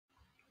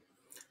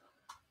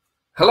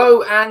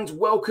Hello and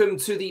welcome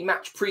to the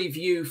match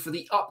preview for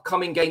the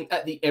upcoming game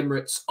at the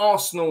Emirates,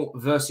 Arsenal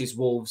versus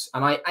Wolves.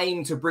 And I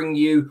aim to bring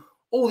you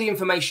all the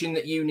information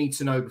that you need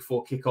to know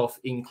before kickoff,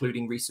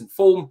 including recent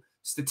form,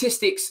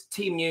 statistics,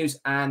 team news,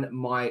 and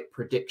my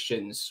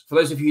predictions. For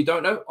those of you who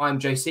don't know, I'm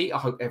JC. I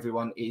hope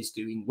everyone is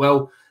doing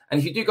well. And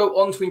if you do go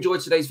on to enjoy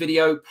today's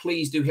video,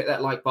 please do hit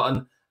that like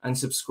button and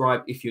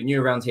subscribe if you're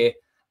new around here,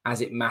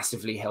 as it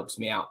massively helps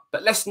me out.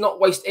 But let's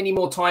not waste any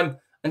more time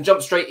and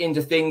jump straight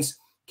into things.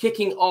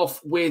 Kicking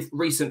off with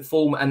recent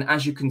form, and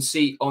as you can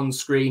see on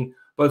screen,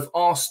 both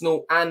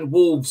Arsenal and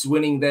Wolves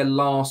winning their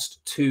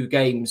last two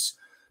games.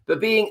 But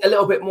being a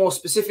little bit more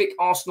specific,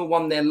 Arsenal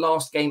won their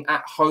last game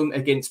at home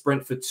against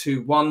Brentford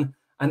 2-1.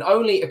 And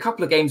only a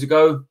couple of games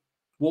ago,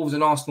 Wolves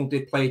and Arsenal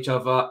did play each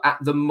other at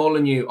the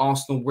Molineux.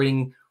 Arsenal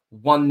winning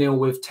 1-0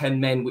 with 10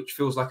 men, which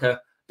feels like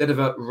a bit of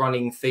a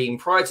running theme.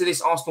 Prior to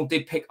this, Arsenal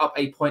did pick up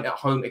a point at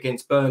home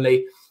against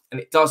Burnley, and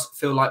it does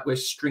feel like we're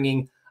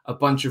stringing a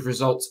bunch of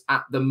results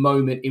at the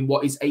moment in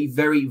what is a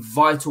very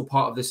vital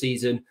part of the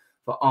season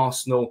for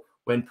Arsenal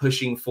when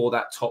pushing for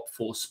that top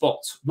four spot.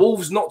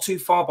 Wolves not too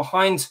far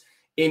behind,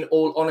 in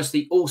all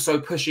honesty, also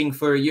pushing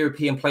for a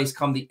European place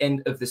come the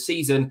end of the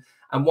season.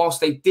 And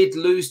whilst they did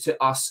lose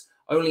to us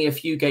only a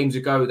few games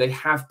ago, they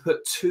have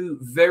put two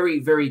very,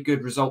 very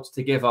good results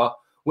together,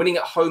 winning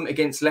at home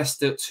against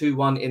Leicester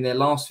 2-1 in their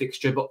last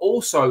fixture, but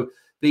also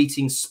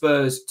beating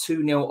Spurs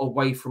 2-0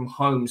 away from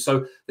home.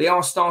 So they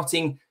are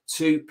starting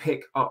to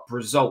pick up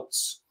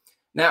results.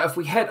 Now, if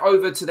we head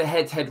over to the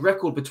head-to-head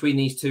record between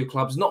these two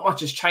clubs, not much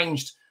has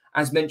changed.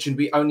 As mentioned,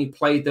 we only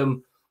played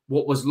them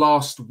what was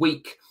last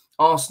week.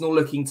 Arsenal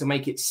looking to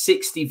make it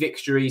 60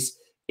 victories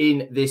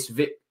in this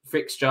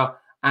fixture,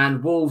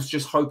 and Wolves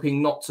just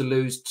hoping not to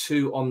lose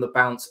two on the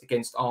bounce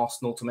against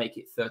Arsenal to make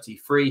it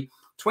 33.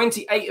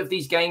 28 of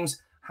these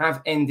games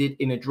have ended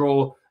in a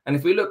draw. And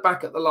if we look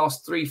back at the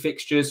last three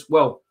fixtures,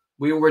 well,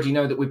 we already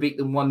know that we beat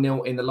them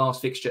 1-0 in the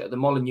last fixture at the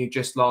Molineux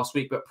just last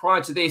week. But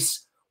prior to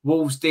this,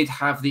 Wolves did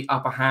have the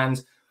upper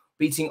hand,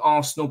 beating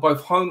Arsenal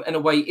both home and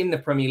away in the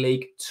Premier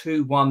League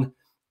 2-1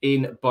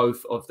 in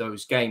both of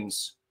those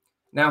games.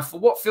 Now, for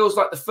what feels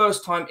like the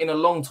first time in a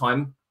long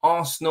time,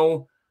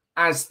 Arsenal,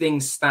 as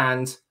things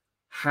stand,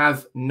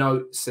 have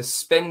no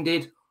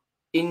suspended,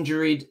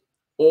 injured,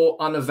 or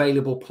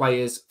unavailable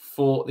players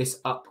for this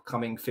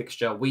upcoming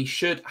fixture. We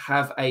should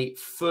have a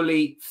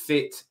fully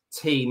fit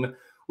team,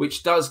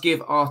 which does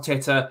give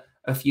Arteta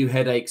a few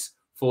headaches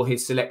for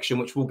his selection,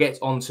 which we'll get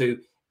onto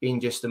in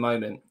just a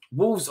moment.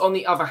 Wolves, on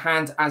the other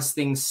hand, as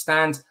things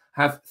stand,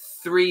 have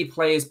three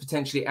players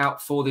potentially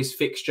out for this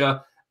fixture.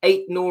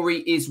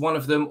 Aït-Nouri is one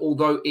of them,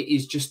 although it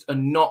is just a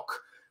knock.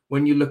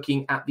 When you're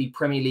looking at the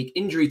Premier League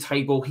injury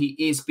table, he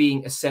is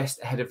being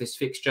assessed ahead of this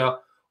fixture.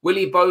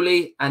 Willy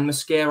Boly and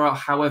Mosquera,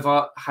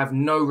 however, have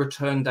no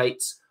return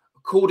dates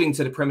according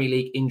to the Premier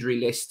League injury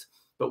list,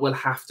 but we'll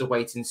have to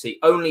wait and see.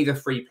 Only the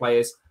three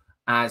players,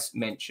 as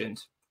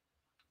mentioned.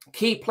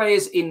 Key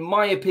players, in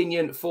my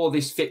opinion, for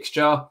this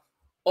fixture,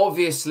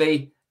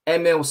 obviously,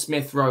 Emile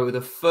Smith-Rowe,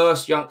 the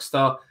first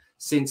youngster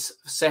since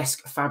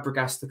Cesc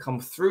Fabregas to come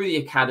through the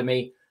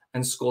academy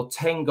and score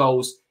 10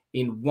 goals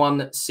in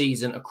one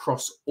season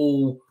across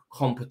all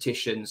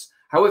competitions.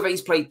 However,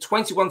 he's played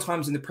 21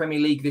 times in the Premier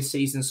League this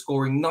season,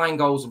 scoring 9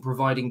 goals and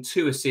providing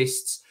 2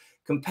 assists.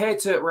 Compared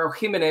to Raul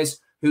Jimenez,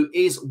 who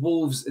is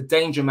Wolves'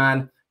 danger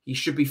man, he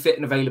should be fit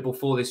and available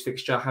for this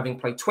fixture, having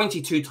played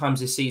 22 times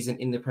this season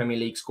in the Premier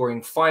League,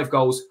 scoring 5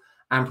 goals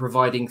and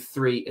providing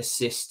 3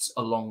 assists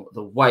along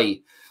the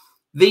way.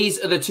 These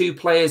are the two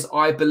players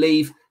I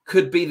believe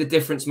could be the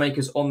difference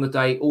makers on the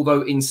day,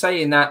 although in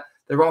saying that,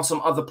 there are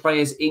some other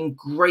players in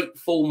great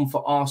form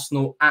for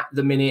Arsenal at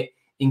the minute,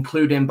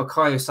 including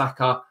Bukayo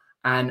Saka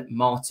and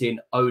Martin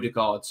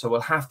Odegaard. So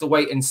we'll have to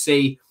wait and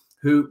see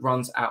who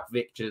runs out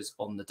victors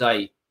on the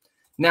day.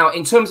 Now,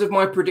 in terms of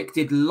my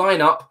predicted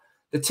lineup,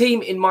 the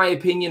team, in my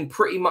opinion,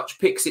 pretty much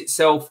picks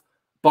itself,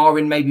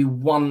 barring maybe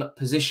one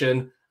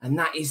position, and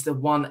that is the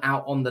one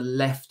out on the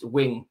left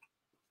wing.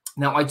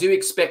 Now, I do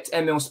expect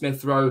Emile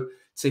Smith-Rowe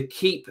to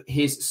keep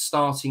his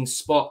starting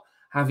spot,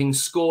 having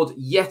scored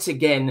yet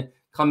again,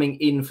 coming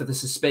in for the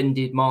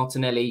suspended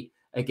Martinelli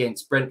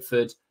against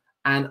Brentford.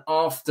 And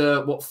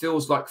after what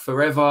feels like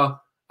forever,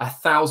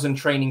 1,000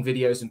 training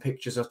videos and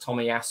pictures of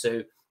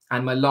Tomiyasu,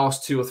 and my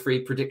last 2 or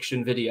 3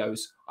 prediction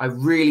videos, I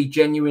really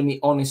genuinely,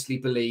 honestly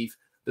believe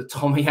that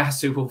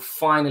Tomiyasu will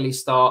finally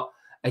start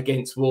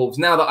against Wolves.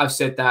 Now that I've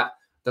said that,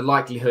 the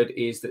likelihood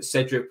is that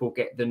Cedric will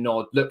get the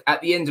nod. Look,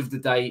 at the end of the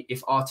day,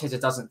 if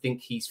Arteta doesn't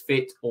think he's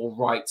fit or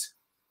right,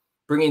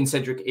 bringing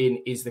Cedric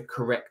in is the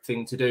correct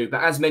thing to do.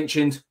 But as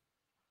mentioned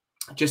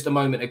just a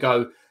moment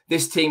ago,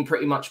 this team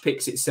pretty much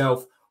picks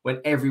itself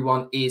when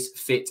everyone is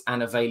fit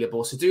and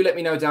available. So do let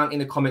me know down in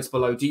the comments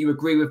below. Do you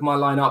agree with my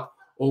lineup,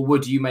 or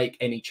would you make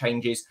any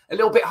changes? A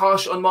little bit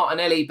harsh on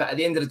Martinelli, but at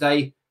the end of the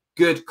day,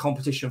 good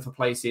competition for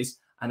places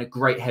and a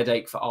great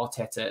headache for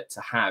Arteta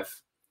to have.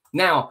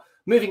 Now,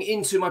 moving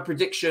into my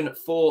prediction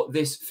for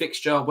this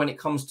fixture when it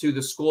comes to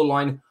the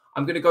scoreline,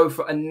 I'm going to go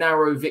for a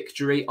narrow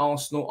victory.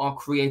 Arsenal are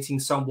creating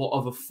somewhat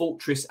of a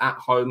fortress at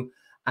home,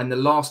 And the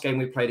last game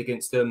we played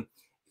against them,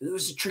 it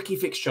was a tricky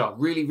fixture,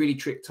 really, really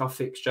tough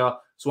fixture.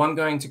 So I'm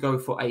going to go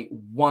for a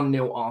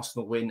 1-0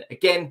 Arsenal win.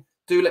 Again,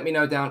 do let me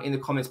know down in the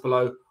comments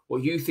below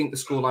what you think the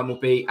scoreline will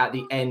be at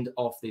the end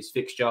of this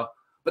fixture.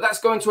 But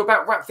that's going to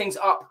about wrap things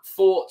up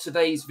for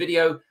today's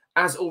video.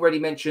 As already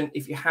mentioned,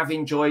 if you have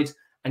enjoyed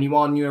and you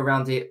are new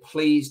around here,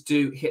 please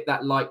do hit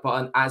that like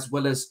button as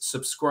well as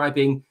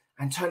subscribing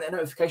and turn that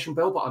notification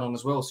bell button on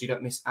as well so you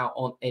don't miss out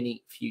on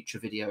any future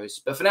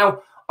videos. But for now,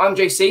 I'm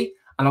JC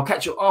and I'll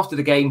catch you after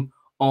the game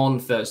on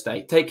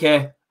Thursday. Take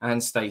care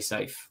and stay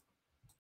safe.